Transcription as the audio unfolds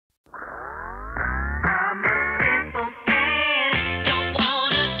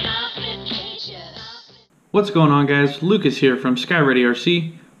What's going on, guys? Lucas here from SkyReady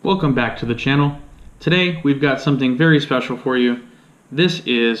RC. Welcome back to the channel. Today we've got something very special for you. This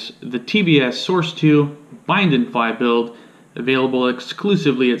is the TBS Source 2 bind and fly build, available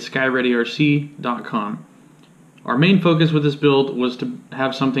exclusively at SkyReadyRC.com. Our main focus with this build was to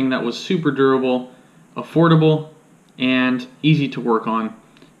have something that was super durable, affordable, and easy to work on.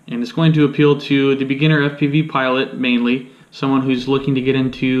 And it's going to appeal to the beginner FPV pilot mainly, someone who's looking to get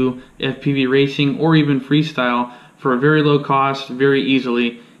into FPV racing or even freestyle for a very low cost, very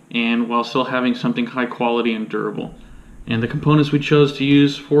easily, and while still having something high quality and durable. And the components we chose to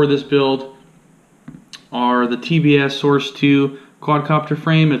use for this build are the TBS Source 2 quadcopter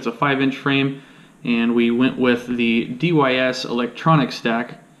frame. It's a 5-inch frame, and we went with the DYS electronic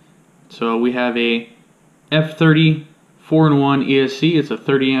stack. So we have a F30 4-in-1 ESC. It's a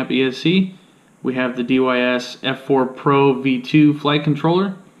 30 amp ESC. We have the DYS F4 Pro V2 flight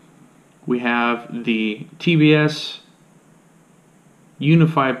controller. We have the TBS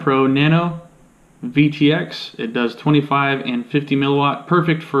Unify Pro Nano VTX. It does 25 and 50 milliwatt,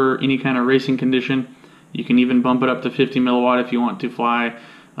 perfect for any kind of racing condition. You can even bump it up to 50 milliwatt if you want to fly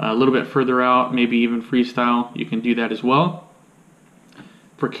a little bit further out, maybe even freestyle. You can do that as well.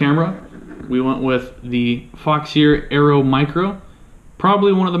 For camera, we went with the Foxeer Aero Micro.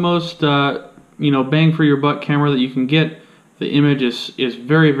 Probably one of the most bang for your buck camera that you can get. The image is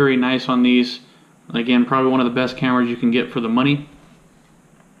very, very nice on these. Again, probably one of the best cameras you can get for the money.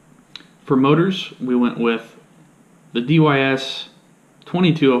 For motors, we went with the DYS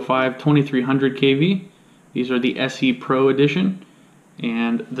 2205 2300 kV. These are the SE Pro edition,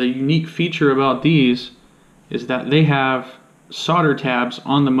 and the unique feature about these is that they have solder tabs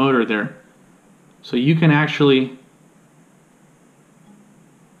on the motor there, so you can actually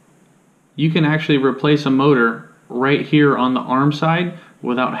replace a motor right here on the arm side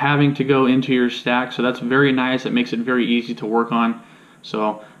without having to go into your stack. So that's very nice. It makes it very easy to work on.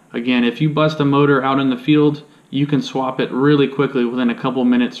 So again, if you bust a motor out in the field, you can swap it really quickly within a couple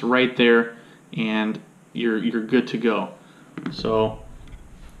minutes right there, and you're good to go. So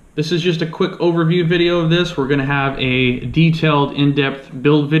this is just a quick overview video of this. We're going to have a detailed, in-depth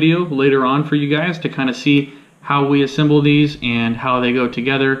build video later on for you guys to kind of see how we assemble these and how they go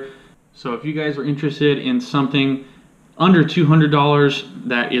together. So if you guys are interested in something under $200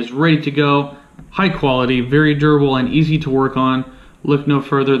 that is ready to go, high quality, very durable, and easy to work on, look no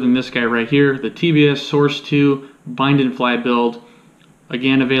further than this guy right here, the TBS Source 2 bind and fly build.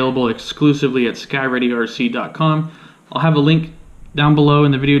 Again, available exclusively at SkyReadyRC.com. I'll have a link down below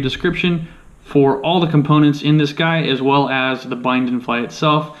in the video description for all the components in this guy, as well as the bind and fly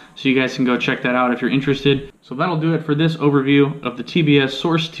itself, so you guys can go check that out if you're interested. So that'll do it for this overview of the TBS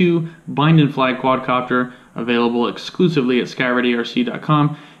Source 2 bind and fly quadcopter, available exclusively at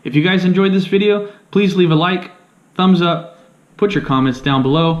SkyReadyRC.com. If you guys enjoyed this video, please leave a like, thumbs up, put your comments down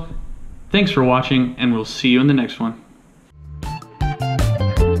below. Thanks for watching, and we'll see you in the next one.